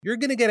you're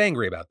gonna get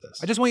angry about this.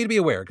 I just want you to be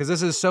aware, because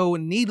this is so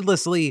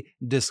needlessly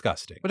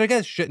disgusting. Which I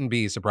guess shouldn't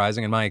be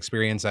surprising in my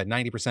experience that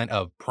 90%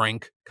 of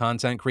prank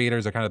content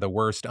creators are kind of the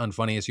worst,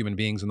 unfunniest human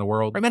beings in the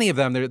world. For many of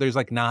them, there's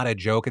like not a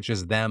joke, it's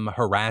just them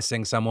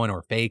harassing someone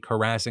or fake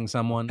harassing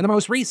someone. And the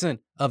most recent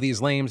of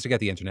these lames to get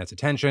the internet's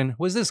attention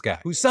was this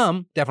guy, who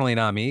some, definitely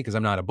not me because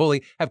I'm not a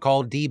bully, have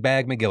called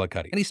D-Bag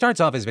McGillicuddy. And he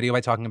starts off his video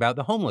by talking about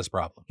the homeless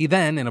problem. He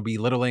then, in a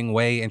belittling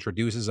way,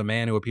 introduces a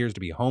man who appears to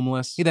be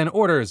homeless. He then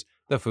orders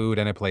the food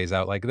and it plays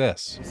out like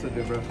this. What's up,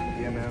 bro?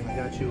 Yeah, man, I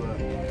got you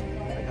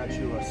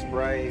a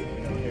Sprite,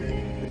 you know,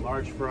 here,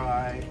 large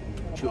fry,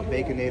 got you a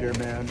Baconator,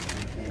 man.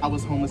 I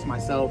was homeless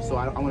myself, so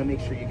I want to make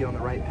sure you get on the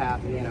right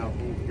path, and, you know,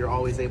 you're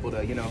always able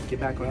to, you know, get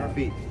back on your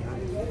feet.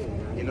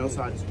 You know,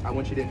 so I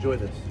want you to enjoy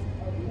this.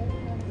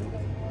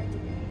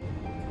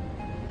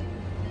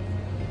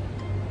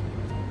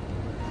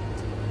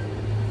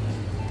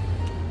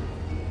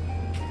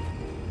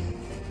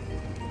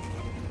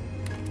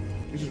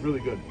 This is really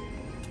good.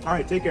 All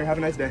right, take care. Have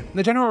a nice day.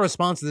 The general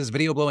response to this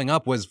video blowing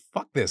up was,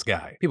 fuck this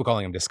guy. People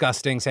calling him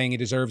disgusting, saying he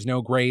deserves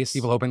no grace.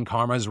 People hoping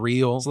karma's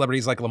real.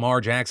 Celebrities like Lamar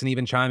Jackson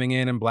even chiming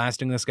in and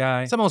blasting this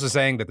guy. Some also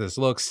saying that this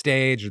looks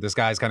staged, or this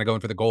guy's kind of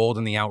going for the gold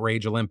in the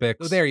outrage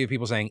Olympics. So there you have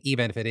people saying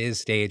even if it is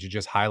staged, it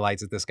just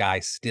highlights that this guy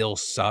still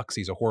sucks.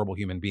 He's a horrible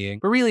human being.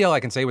 But really all I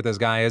can say with this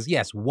guy is,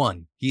 yes,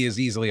 one, he is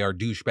easily our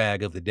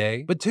douchebag of the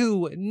day. But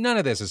two, none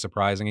of this is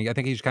surprising. I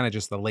think he's kind of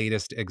just the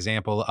latest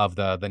example of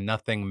the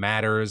nothing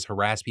matters,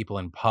 harass people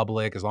in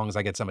public as long as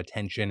I get some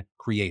attention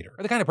creator.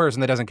 Or the kind of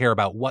person that doesn't care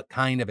about what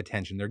kind of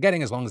attention they're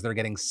getting as long as they're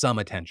getting some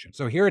attention.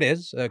 So here it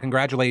is.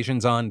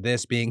 Congratulations on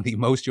this being the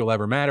most you'll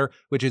ever matter,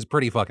 which is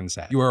pretty fucking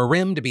sad. You are a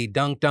rim to be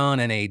dunked on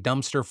in a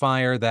dumpster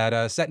fire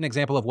that set an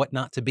example of what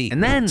not to be.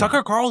 And then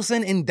Tucker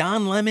Carlson and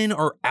Don Lemon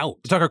are out.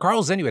 Tucker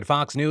Carlson, you had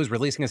Fox News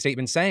releasing a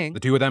statement saying the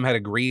two of them had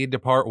agreed to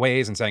part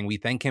ways and saying we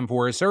thank him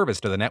for his service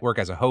to the network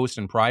as a host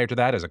and prior to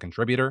that as a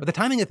contributor. But the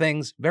timing of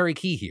things, very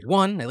key here.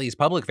 One, at least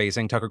public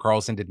facing, Tucker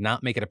Carlson did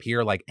not make it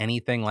appear like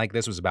anything like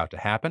this was about to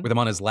happen, with him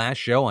on his last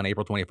show on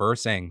April 21st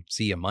saying,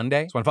 see you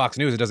Monday. So on Fox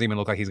News, it doesn't even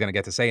look like he's going to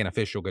get to say an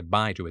official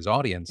goodbye to his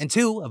audience. And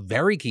two, a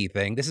very key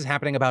thing, this is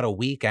happening about a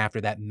week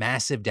after that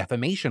massive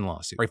defamation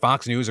lawsuit, right?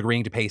 Fox News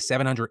agreeing to pay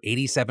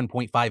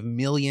 $787.5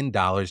 million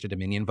to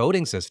Dominion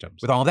Voting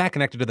Systems, with all that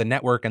connected to the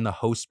network and the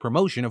host's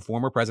promotion of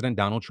former President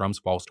Donald Trump's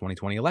false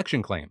 2020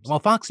 election claims. While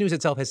Fox News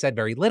itself has said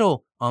very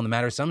little on the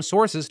matter, some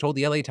sources told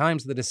the LA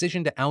Times the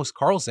decision to oust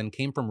Carlson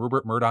came from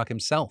Rupert Murdoch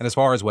himself. And as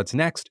far as what's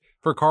next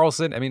for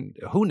Carlson, I mean,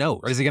 who knows?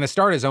 Or is he going to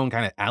start his own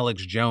kind of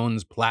Alex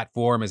Jones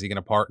platform? Is he going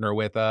to partner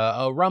with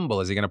a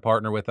Rumble? Is he going to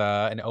partner with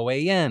an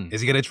OAN?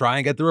 Is he going to try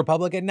and get the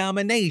Republican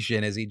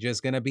nomination? Is he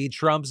just going to be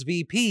Trump's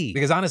VP?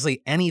 Because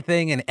honestly,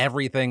 anything and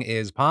everything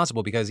is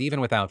possible, because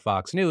even without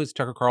Fox News,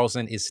 Tucker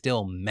Carlson is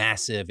still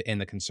massive in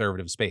the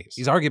conservative space.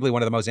 He's arguably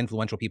one of the most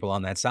influential people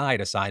on that side,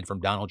 aside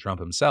from Donald Trump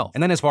himself.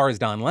 And then as far as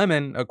Don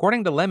Lemon,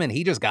 according to Lemon,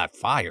 he just got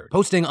fired.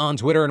 Posting on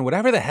Twitter and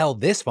whatever the hell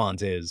this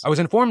font is, I was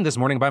informed this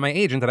morning by my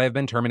agent that I have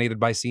been terminated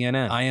by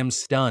CNN. I am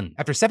stunned.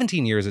 After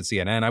 17 years at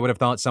CNN, I would have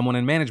thought someone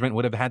in management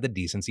would have had the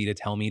decency to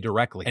tell me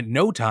directly. At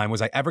no time was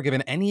I ever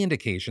given any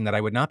indication that I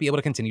would not be able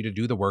to continue to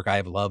do the work I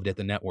have loved at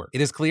the network.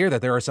 It is clear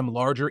that there are some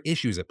larger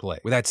issues at play.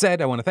 With that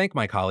said, I want to thank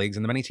my colleagues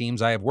and the many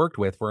teams I have worked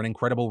with for an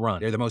incredible run.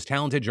 They're the most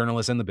talented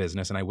journalists in the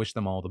business, and I wish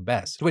them all the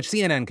best. To which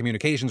CNN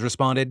Communications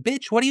responded,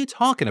 "Bitch, what are you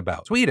talking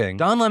about?" Tweeting,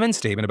 "Don Lemon's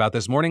statement about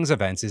this morning's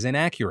events is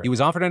inaccurate. He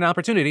was offered an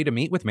opportunity to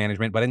meet with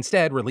management, but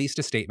instead released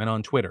a statement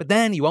on Twitter." But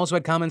then you also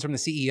had comments from the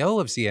CEO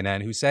of CNN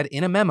who said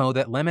in a memo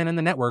that Lemon and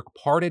the network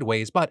parted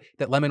ways, but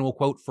that Lemon will,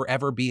 quote,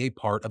 forever be a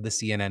part of the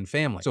CNN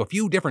family. So a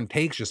few different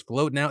takes just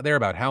floating out there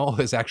about how all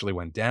this actually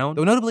went down.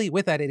 Though notably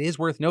with that, it is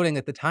worth noting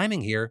that the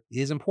timing here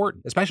is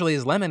important, especially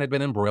as Lemon had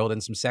been embroiled in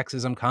some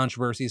sexism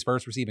controversies,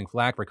 first receiving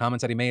flack for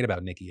comments that he made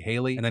about Nikki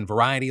Haley, and then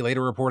Variety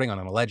later reporting on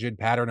an alleged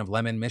pattern of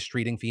Lemon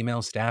mistreating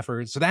female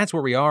staffers. So that's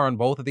where we are on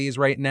both of these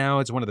right now.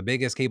 It's one of the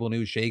biggest cable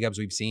news shakeups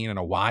we've seen in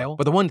a while.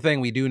 But the one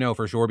thing we do know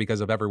for sure,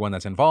 because of everyone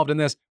that's involved in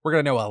this, we're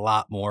going to know a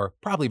lot more,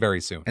 probably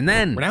very soon. And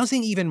then we're now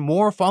seeing even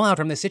more fallout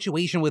from the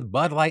situation with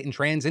Bud Light and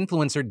trans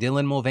influencer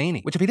Dylan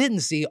Mulvaney, which if you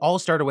didn't see, all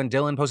started when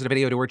Dylan posted a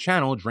video to her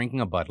channel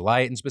drinking a Bud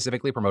Light and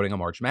specifically promoting a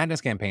March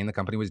Madness campaign the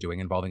company was doing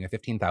involving a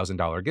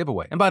 $15,000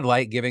 giveaway, and Bud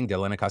Light giving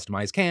Dylan a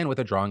customized can with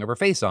a drawing of her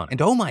face on it.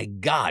 And oh my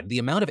god, the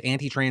amount of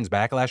anti-trans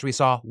backlash we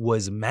saw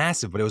was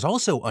massive, but it was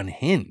also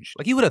unhinged.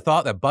 Like, you would have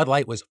thought that Bud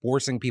Light was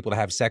forcing people to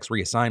have sex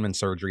reassignment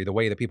surgery the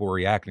way that people were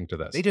reacting to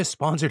this. They just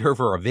sponsored her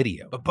for a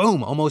video. But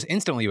boom, almost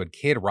instantly you had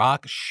Kid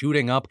Rock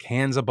shooting up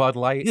cans of Bud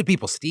Light. You had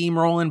people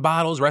steamrolling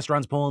bottles,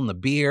 restaurants pulling the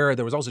beer.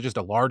 There was also just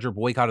a larger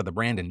boycott of the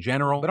brand in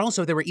general. But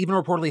also there were even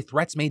reportedly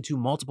threats made to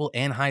multiple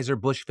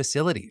Anheuser-Busch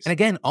facilities. And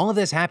again, all of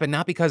this happened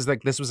not because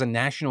like this was a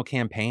national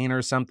campaign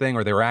or something,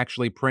 or they were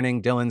actually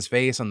printing Dylan's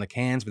face on the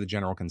cans for the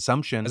general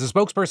consumption. As a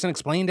spokesperson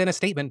explained in a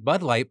statement,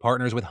 Bud Light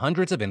partners with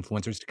hundreds of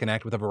influencers to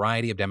connect with a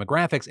variety of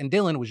demographics, and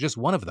Dylan was just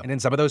one of them. And in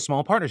some of those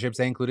small partnerships,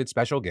 they included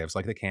special gifts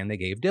like the can they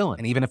gave Dylan,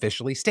 and even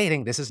officially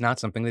stating this is not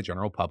something the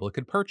general public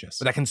could purchase.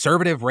 But that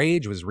conservative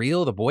rage was real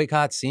appeal, the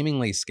boycott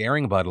seemingly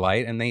scaring Bud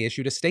Light, and they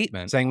issued a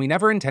statement saying, "We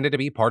never intended to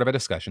be part of a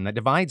discussion that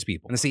divides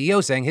people." And the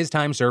CEO saying his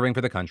time serving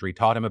for the country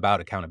taught him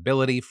about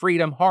accountability,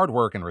 freedom, hard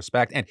work, and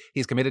respect, and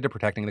he's committed to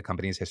protecting the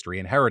company's history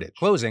and heritage.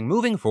 Closing,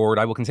 moving forward,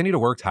 I will continue to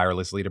work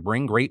tirelessly to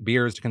bring great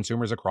beers to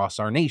consumers across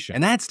our nation.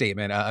 And that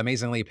statement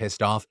amazingly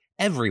pissed off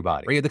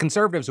everybody. You had the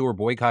conservatives who were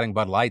boycotting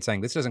Bud Light saying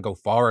this doesn't go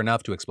far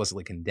enough to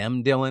explicitly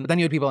condemn Dylan. But then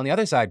you had people on the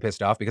other side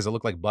pissed off because it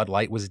looked like Bud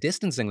Light was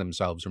distancing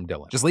themselves from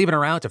Dylan, just leaving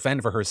her out to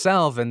fend for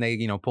herself, and they,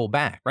 pull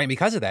back. Right? And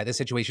because of that, this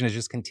situation has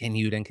just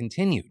continued and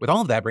continued. With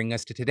all of that bringing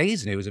us to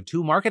today's news of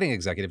two marketing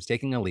executives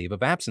taking a leave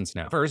of absence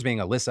now. First being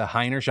Alyssa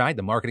Heinerscheid,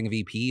 the marketing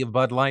VP of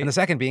Bud Light, and the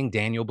second being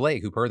Daniel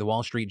Blake, who per the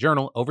Wall Street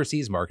Journal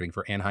oversees marketing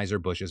for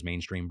Anheuser-Busch's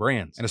mainstream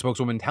brands. And a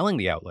spokeswoman telling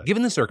the outlet,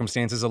 "Given the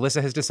circumstances,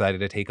 Alyssa has decided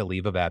to take a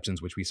leave of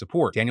absence, which we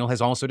support. Daniel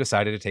has also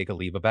decided to take a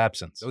leave of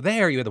absence." So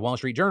there you had the Wall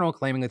Street Journal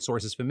claiming that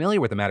sources familiar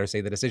with the matter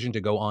say the decision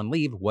to go on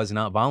leave was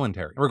not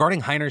voluntary. And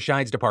regarding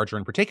Heinerscheid's departure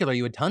in particular,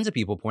 you had tons of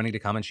people pointing to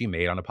comments she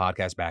made on a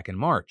podcast back in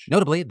March.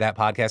 Notably, that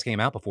podcast came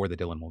out before the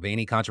Dylan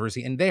Mulvaney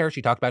controversy, and there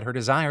she talked about her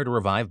desire to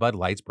revive Bud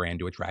Light's brand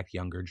to attract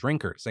younger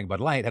drinkers, saying Bud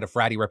Light had a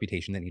fratty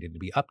reputation that needed to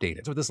be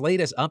updated. So with this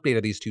latest update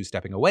of these two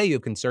stepping away, you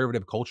have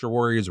conservative culture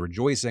warriors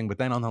rejoicing, but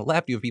then on the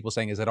left, you have people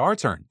saying, is it our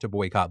turn to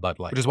boycott Bud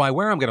Light? Which is why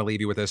where I'm going to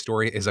leave you with this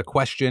story is a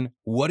question.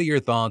 What are your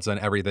thoughts on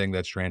everything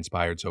that's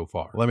transpired so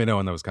far? Let me know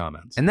in those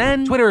comments. And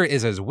then Twitter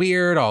is as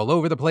weird, all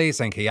over the place,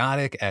 and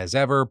chaotic as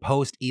ever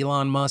post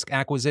Elon Musk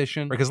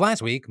acquisition. Because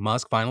last week,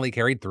 Musk finally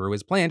carried through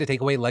his plan to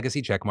take away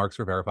legacy checkmarks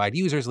for verified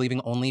users,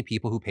 leaving only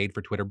people who paid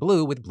for Twitter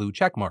Blue with blue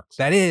checkmarks.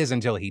 That is,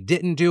 until he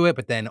didn't do it,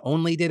 but then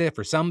only did it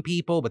for some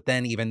people, but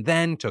then even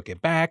then took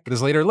it back. It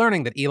is later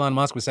learning that Elon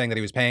Musk was saying that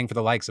he was paying for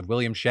the likes of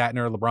William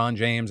Shatner, LeBron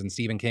James, and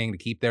Stephen King to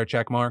keep their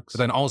checkmarks. But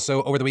then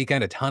also, over the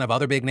weekend, a ton of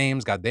other big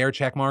names got their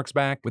checkmarks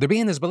back, with there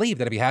being this belief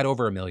that if you had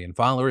over 1 million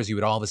followers, you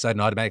would all of a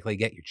sudden automatically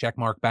get your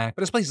checkmark back.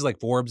 But as places like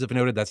Forbes have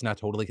noted, that's not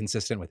totally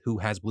consistent with who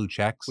has blue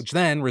checks, which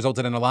then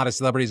resulted in a lot of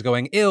celebrities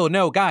going, ew,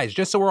 no, guys,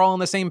 just so we're all on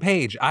the same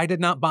page, I did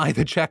not buy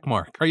the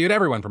checkmark. Or you had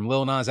everyone from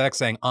Lil Nas X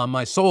saying, on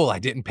my soul, I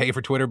didn't pay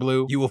for Twitter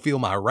Blue. You will feel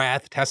my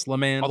wrath, Tesla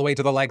Man. All the way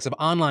to the likes of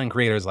online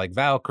creators like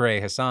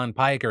Valkyrie, Hassan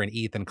Piker, and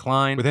Ethan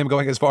Klein, with him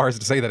going as far as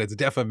to say that it's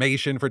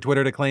defamation for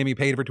Twitter to claim he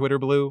paid for Twitter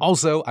Blue.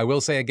 Also, I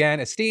will say again,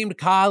 esteemed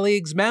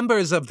colleagues,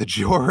 members of the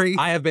jury,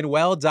 I have been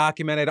well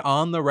documented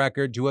on the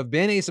record to have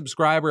been a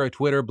subscriber of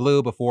Twitter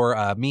Blue before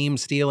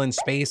meme-stealing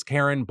Space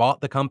Karen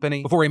bought the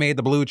company, before he made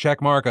the blue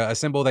checkmark a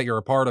symbol that you're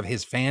a part of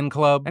his fan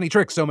club. And he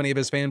tricked so many of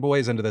his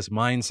fanboys into this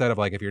mindset of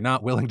like, if you're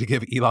not willing to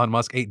give Elon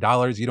Musk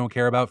 $8, you don't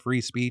care about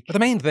free speech. But the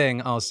main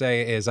thing I'll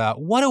say is,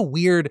 what a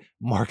weird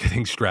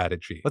marketing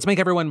strategy. Let's make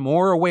everyone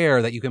more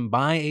aware that you can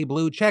buy a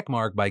blue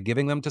checkmark by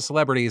giving them to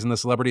celebrities, and the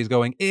celebrities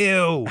going,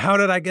 ew, how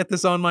did I get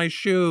this on my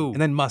shoe?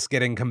 And then Musk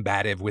getting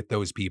combative with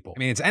those people. I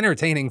mean, it's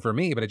entertaining for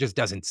me, but it just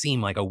doesn't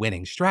seem like a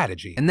winning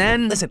strategy. And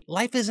then, listen,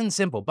 life isn't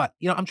simple, but,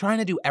 I'm trying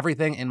to do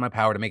everything in my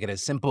power to make it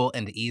as simple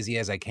and easy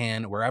as I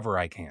can wherever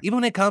I can, even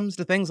when it comes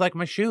to things like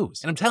my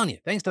shoes. And I'm telling you,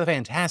 thanks to the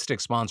fantastic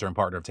sponsor and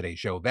partner of today's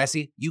show,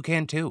 Vessi, you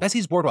can too.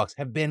 Vessi's boardwalks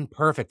have been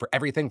perfect for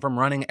everything from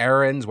running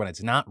errands when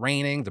it's not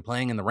raining to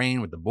playing in the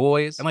rain with the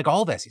boys. And like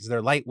all Vessis,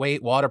 they're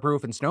lightweight,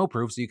 waterproof, and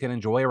snowproof, so you can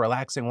enjoy a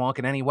relaxing walk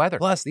in any weather.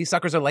 Plus, these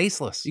suckers are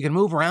laceless. You can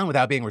move around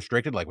without being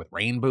restricted like with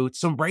rain boots,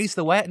 so embrace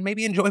the wet and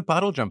maybe enjoy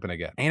puddle jumping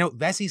again. And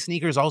Vessi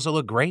sneakers also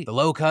look great. The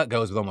low cut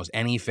goes with almost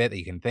any fit that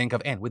you can think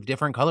of, and with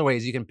different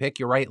colorways, you can pick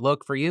your right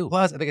look for you.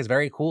 Plus, I think it's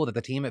very cool that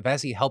the team at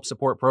Vessi helps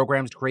support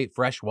programs to create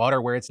fresh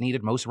water where it's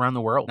needed most around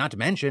the world. Not to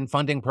mention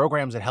funding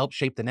programs that help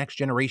shape the next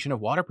generation of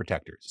water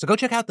protectors. So go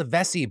check out the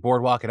Vessi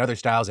boardwalk and other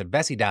styles at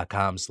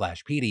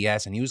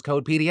vessi.com/PDS and use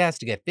code PDS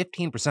to get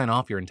 15%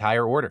 off your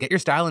entire order. Get your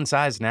style and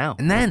size now.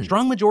 And then,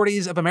 strong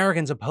majorities of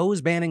Americans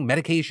oppose banning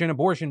medication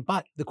abortion,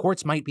 but the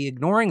courts might be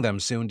ignoring them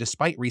soon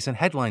despite recent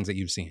headlines that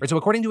you've seen. So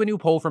according to a new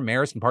poll from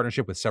Marist in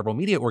partnership with several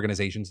media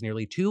organizations,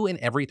 nearly 2 in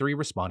every 3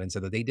 respondents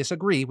said that they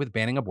disagree with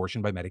banning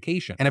abortion by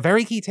medication. And a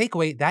very key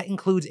takeaway, that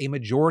includes a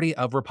majority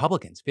of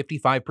Republicans,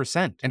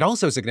 55%. And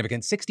also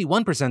significant,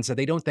 61% said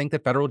they don't think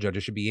that federal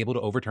judges should be able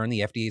to overturn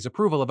the FDA's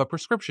approval of a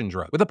prescription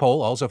drug. With the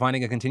poll also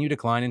finding a continued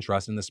decline in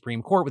trust in the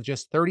Supreme Court, with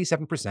just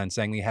 37%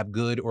 saying they have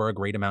good or a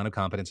great amount of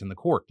confidence in the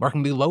court,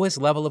 marking the lowest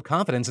level of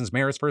confidence since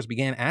Marist first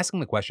began asking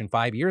the question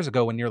 5 years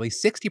ago, when nearly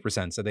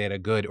 60% said they had a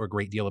good or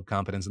great deal of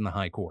confidence in the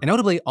high court. And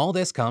notably, all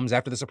this comes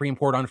after the Supreme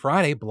Court on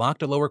Friday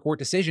blocked a lower court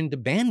decision to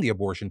ban the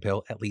abortion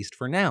pill, at least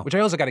for now, which I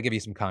also got to give you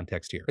some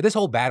context here. But this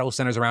whole battle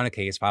centers around a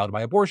case filed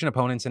by abortion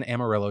opponents in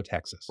Amarillo,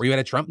 Texas, where you had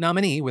a Trump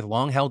nominee with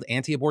long-held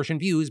anti-abortion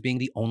views being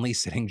the only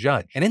sitting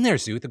judge. And in their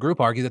suit, the group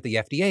argued that the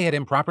FDA had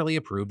improperly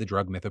approved the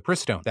drug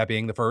mifepristone, that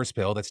being the first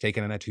pill that's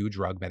taken in a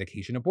 2-drug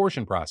medication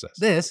abortion process.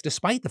 This,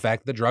 despite the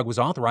fact that the drug was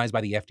authorized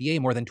by the FDA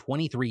more than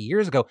 23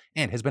 years ago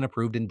and has been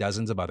approved in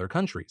dozens of other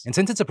countries. And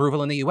since its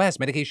approval in the US,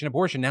 medication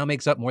abortion now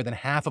makes up more than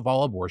half of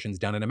all abortions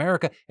done in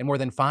America, and more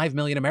than 5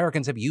 million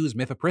Americans have used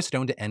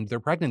mifepristone to end their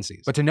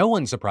pregnancies. But to no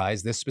one's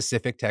surprise, this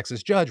specific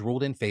Texas judge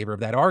ruled in favor of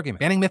that argument,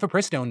 banning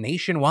mifepristone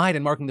nationwide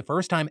and marking the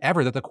first time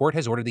ever that the court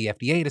has ordered the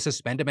FDA to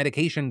suspend a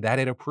medication that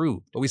it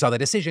approved. But we saw the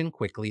decision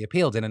quickly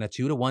appealed, and in a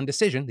 2-1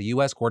 decision, the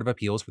U.S. Court of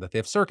Appeals for the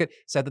Fifth Circuit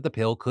said that the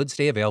pill could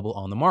stay available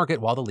on the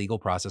market while the legal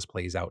process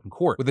plays out in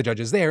court, with the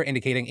judges there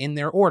indicating in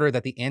their order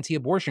that the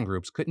anti-abortion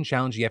groups couldn't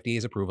challenge the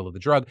FDA's approval of the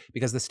drug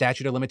because the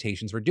statute of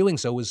limitations for doing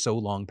so was so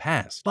long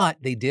past. But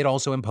they did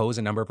also impose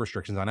a number of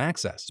restrictions on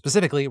access,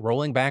 specifically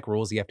rolling back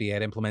rules the FDA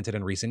had implemented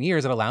in recent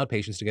years that allowed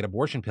patients to get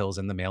abortion pills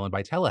in the mail and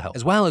by telehealth,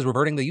 as well as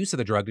reverting the use of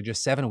the drug to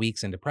just 7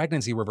 weeks into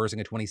pregnancy, reversing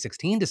a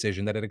 2016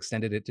 decision that had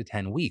extended it to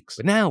 10 weeks.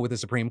 But now, with the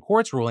Supreme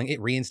Court's ruling,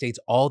 it reinstates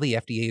all the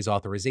FDA's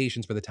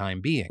authorizations for the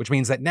time being, which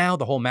means that now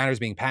the whole matter is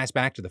being passed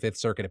back to the Fifth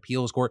Circuit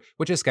Appeals Court,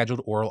 which has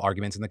scheduled oral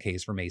arguments in the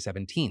case for May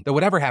 17th. Though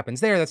whatever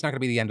happens there, that's not going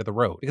to be the end of the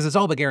road, because it's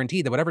all but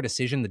guaranteed that whatever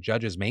decision the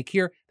judges make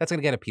here, that's going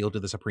to get appealed to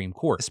the Supreme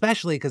Court,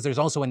 especially because there's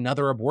also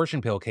another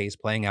abortion pill case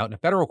playing out in a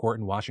federal court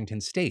in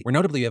Washington state, where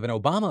notably you have an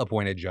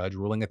Obama-appointed judge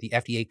ruling that the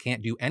FDA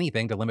can't do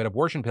anything to limit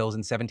abortion pills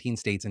in 17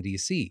 states and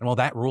D.C. And while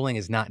that ruling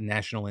is not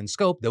national in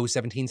scope, those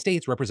 17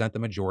 states represent the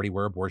majority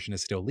where abortion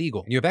is still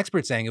legal. And you have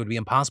experts saying it would be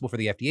impossible for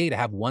the FDA to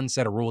have one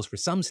set of rules for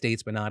some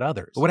states but not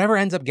others. But whatever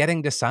ends up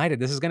getting decided,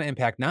 this is going to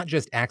impact not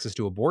just access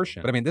to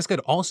abortion, but I mean, this could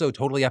also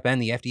totally upend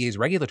the FDA's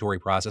regulatory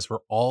process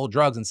for all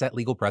drugs and set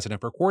legal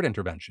precedent for court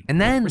intervention. And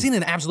then we're seeing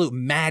an absolute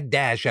mad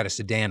dash out of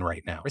Sudan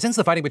right now. Since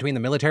the fighting between the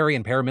military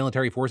and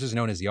paramilitary forces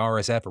known as the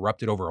RSF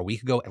erupted over a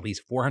week ago, at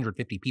least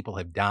 450 people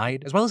have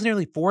died, as well as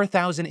nearly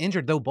 4,000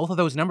 injured, though both of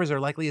those numbers are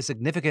likely a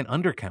significant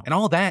undercount. And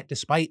all that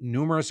despite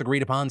numerous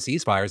agreed-upon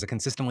ceasefires that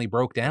consistently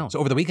broke down. So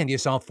over the weekend, you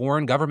saw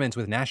foreign governments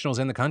with nationals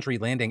in the country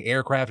landing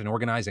aircraft and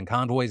organizing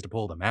convoys to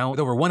pull them out, with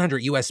over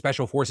 100 U.S.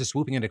 Special Forces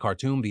swooping into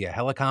Khartoum via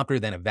helicopter,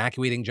 then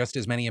evacuating just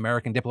as many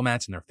American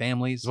diplomats and their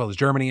families, as well as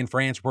Germany and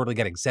France reportedly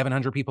getting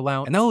 700 people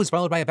out, and those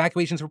followed by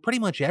evacuations for pretty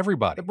much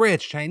everybody. The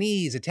Brits,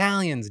 Chinese,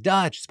 Italians,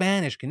 Dutch,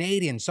 Spanish,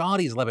 Canadian,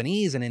 Saudis,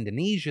 Lebanese, and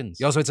Indonesians.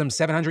 You also had some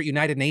 700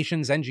 United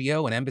Nations,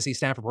 NGO, and embassy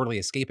staff reportedly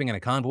escaping in a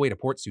convoy to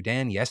Port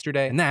Sudan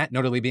yesterday, and that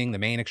notably being the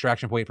main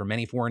extraction point for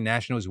many foreign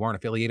nationals who aren't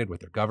affiliated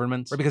with their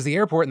governments. Or because the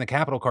airport in the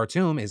capital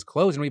Khartoum is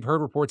closed, and we've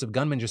heard reports of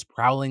gunmen just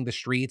prowling the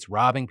streets,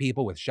 robbing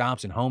people, with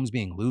shops and homes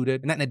being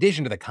looted. And that in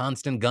addition to the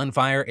constant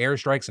gunfire,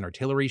 airstrikes, and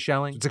artillery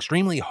shelling, it's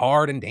extremely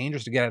hard and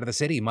dangerous to get out of the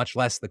city, much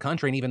less the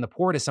country, and even the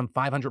port is some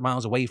 500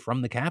 miles away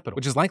from the capital,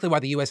 which is likely why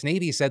the U.S.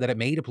 Navy said that it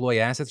may deploy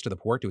assets to the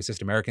port to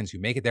assist Americans who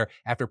make it there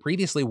after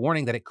previously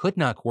warning that it could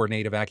not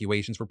coordinate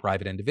evacuations for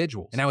private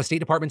individuals. And now a State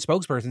Department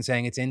spokesperson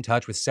saying it's in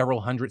touch with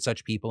several hundred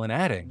such people and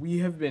adding, "We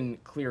have been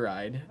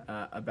clear-eyed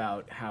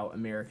about how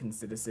American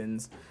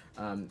citizens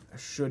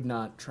should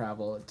not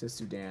travel to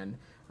Sudan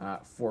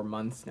for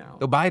months now."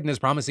 Though Biden has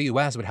promised the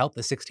U.S. would help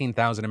the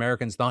 16,000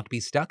 Americans thought to be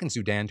stuck in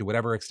Sudan to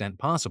whatever extent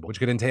possible, which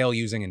could entail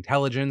using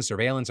intelligence,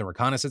 surveillance, and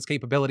reconnaissance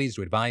capabilities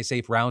to advise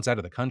safe routes out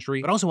of the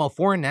country. But also, while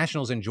foreign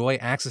nationals enjoy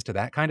access to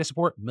that kind of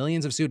support,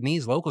 millions of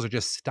Sudanese locals are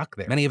just stuck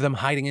there, many of them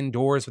hiding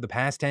indoors for the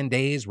past 10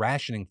 days,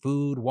 rationing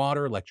food,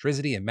 water,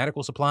 electricity, and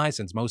medical supplies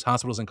since most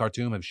hospitals in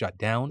Khartoum have shut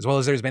down, as well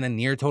as there's been a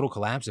near-total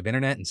collapse of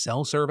internet and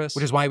cell service,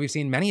 which is why we've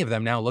seen many of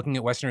them now looking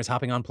at Westerners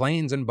hopping on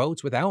planes and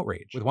boats with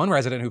outrage, with one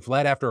resident who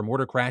fled after a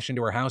mortar crash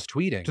into her house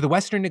tweeting, "To the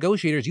Western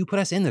negotiators, you put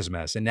us in this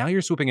mess, and now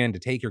you're swooping in to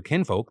take your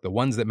kinfolk, the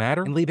ones that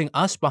matter, and leaving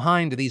us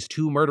behind to these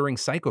two murdering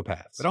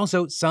psychopaths." But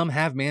also, some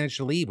have managed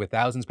to leave, with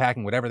thousands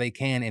packing whatever they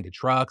can into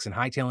trucks and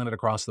hightailing it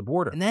across the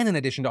border. And then, in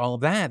addition to all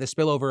of that, the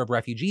spillover of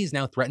refugees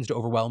now threatens to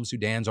overwhelm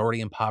Sudan's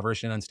already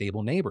impoverished and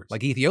unstable neighbors,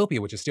 like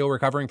Ethiopia, which is still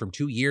recovering from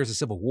 2 years of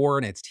civil war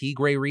in its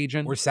Tigray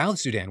region, or South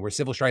Sudan, where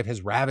civil strife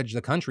has ravaged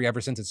the country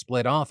ever since it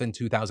split off in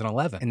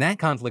 2011. And that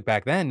conflict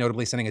back then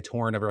notably sending a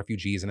torrent of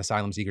refugees and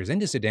asylum seekers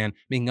into Sudan,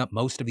 making up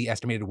most of the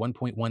estimated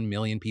 1.1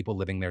 million people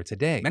living there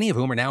today, many of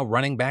whom are now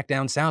running back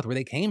down south where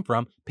they came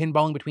from,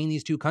 pinballing between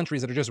these two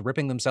countries that are just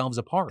ripping themselves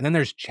apart. And then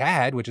there's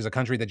Chad, which is a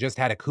country that just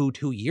had a coup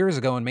 2 years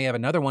ago and may have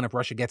another one if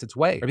Russia gets its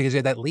way, or because you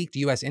had that leaked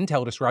U.S.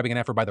 intel describing an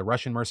effort by the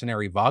Russian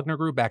mercenary Wagner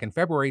Group back in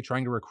February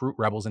trying to recruit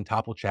rebels and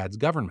topple Chad's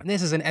government. And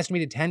this is an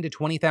estimated 10 to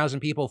 20,000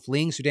 people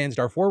fleeing Sudan's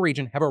Darfur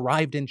region have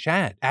arrived in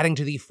Chad, adding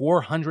to the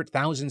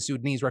 400,000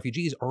 Sudanese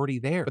refugees already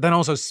there. But then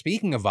also,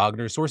 speaking of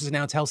Wagner, sources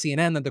now tell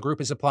CNN that the group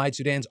has supplied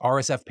Sudan's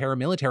RSF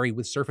paramilitary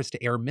with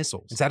surface-to-air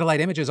missiles. And satellite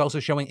images also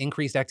showing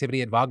increased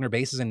activity at Wagner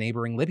bases in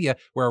neighboring Libya,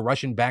 where a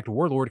Russian-backed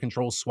warlord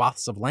controls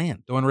swaths of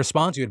land. Though in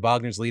response, you had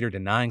Wagner's leader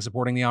denying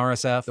supporting the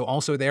RSF, though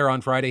also there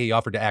on Friday he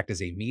offered to act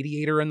as a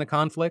mediator in the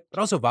conflict. But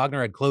also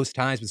Wagner had close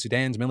ties with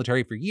Sudan's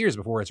military for years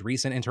before its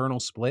recent internal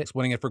split,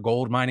 splitting it for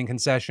gold mining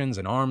concessions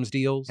and arms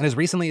deals. And as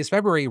recently as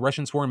February,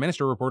 Russia's foreign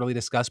minister reportedly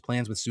discussed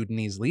plans with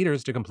Sudanese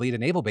leaders to complete a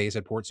naval base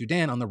at Port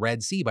Sudan on the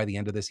Red Sea by the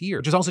end of this year,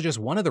 which is also just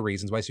one of the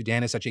reasons why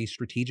Sudan is such a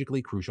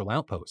strategically crucial neutral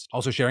outpost.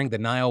 Also sharing the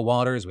Nile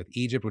waters with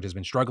Egypt, which has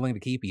been struggling to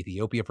keep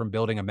Ethiopia from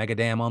building a mega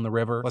dam on the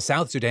river. Plus,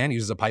 South Sudan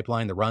uses a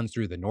pipeline that runs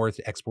through the north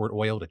to export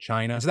oil to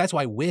China. And so that's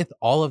why with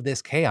all of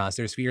this chaos,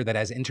 there's fear that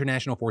as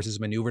international forces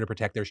maneuver to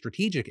protect their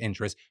strategic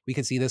interests, we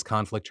could see this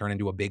conflict turn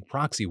into a big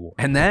proxy war.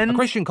 And then a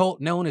Christian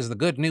cult known as the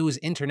Good News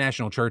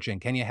International Church in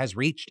Kenya has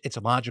reached its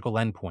logical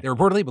endpoint. They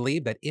reportedly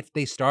believe that if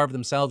they starved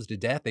themselves to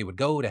death, they would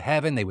go to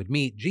heaven, they would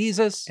meet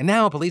Jesus. And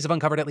now police have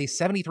uncovered at least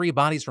 73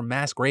 bodies from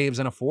mass graves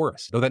in a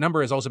forest, though that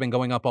number has also been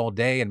going up all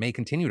day and may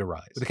continue to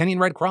rise. With the Kenyan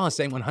Red Cross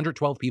saying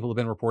 112 people have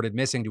been reported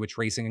missing to a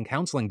tracing and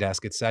counseling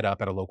desk it's set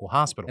up at a local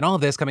hospital. And all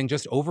of this coming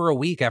just over a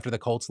week after the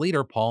cult's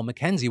leader, Paul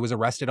Mackenzie, was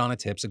arrested on a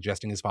tip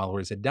suggesting his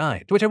followers had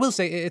died. To which I will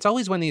say, it's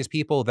always when these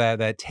people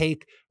that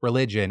take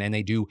religion and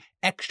they do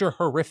extra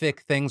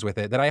horrific things with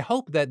it that I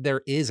hope that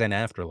there is an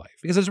afterlife.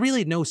 Because there's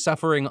really no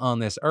suffering on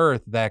this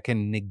earth that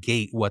can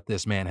negate what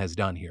this man has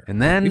done here.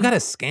 And then you've got a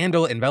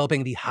scandal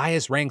enveloping the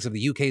highest ranks of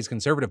the UK's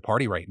Conservative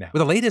Party right now, with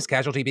the latest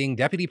casualty being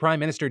Deputy Prime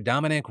Minister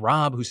Dominic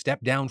Raab, who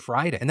stepped down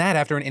Friday. And that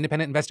after an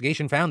independent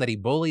investigation found that he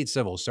bullied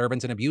civil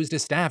servants and abused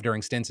his staff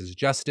during stints as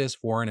Justice,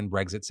 Foreign, and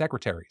Brexit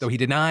Secretary. Though he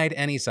denied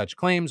any such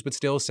claims, but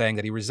still saying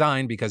that he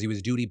resigned because he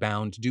was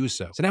duty-bound to do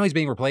so. So now he's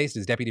being replaced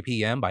as Deputy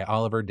PM by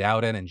Oliver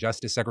Dowden and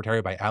Justice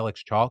Secretary by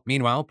Alex Chalk.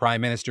 Meanwhile,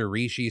 Prime Minister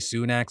Rishi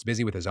Sunak's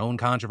busy with his own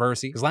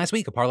controversy, because last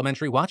week a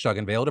parliamentary watchdog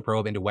unveiled a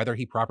probe into whether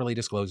he properly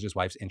disclosed his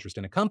wife's interest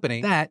in a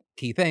company that,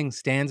 key thing,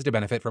 stands to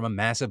benefit from a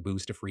massive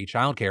boost to free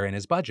childcare in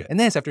his budget. And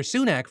this after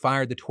Sunak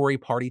fired the Tory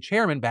party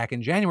chairman back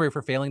in January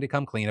for failing to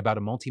come clean about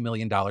a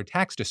multi-million-dollar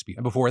tax dispute.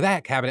 And before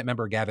that, cabinet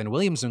member Gavin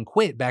Williamson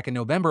quit back in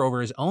November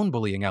over his own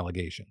bullying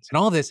allegations. And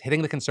all this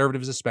hitting the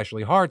Conservatives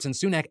especially hard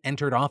since Sunak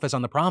entered office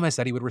on the promise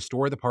that he would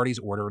restore the party's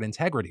order and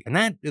integrity. And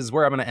that is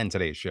where I'm going to end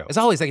today's show. As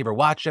always, thank you for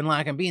watching,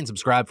 liking, being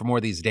subscribed for more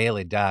of these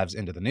daily dives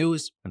into the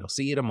news, and I'll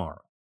see you tomorrow.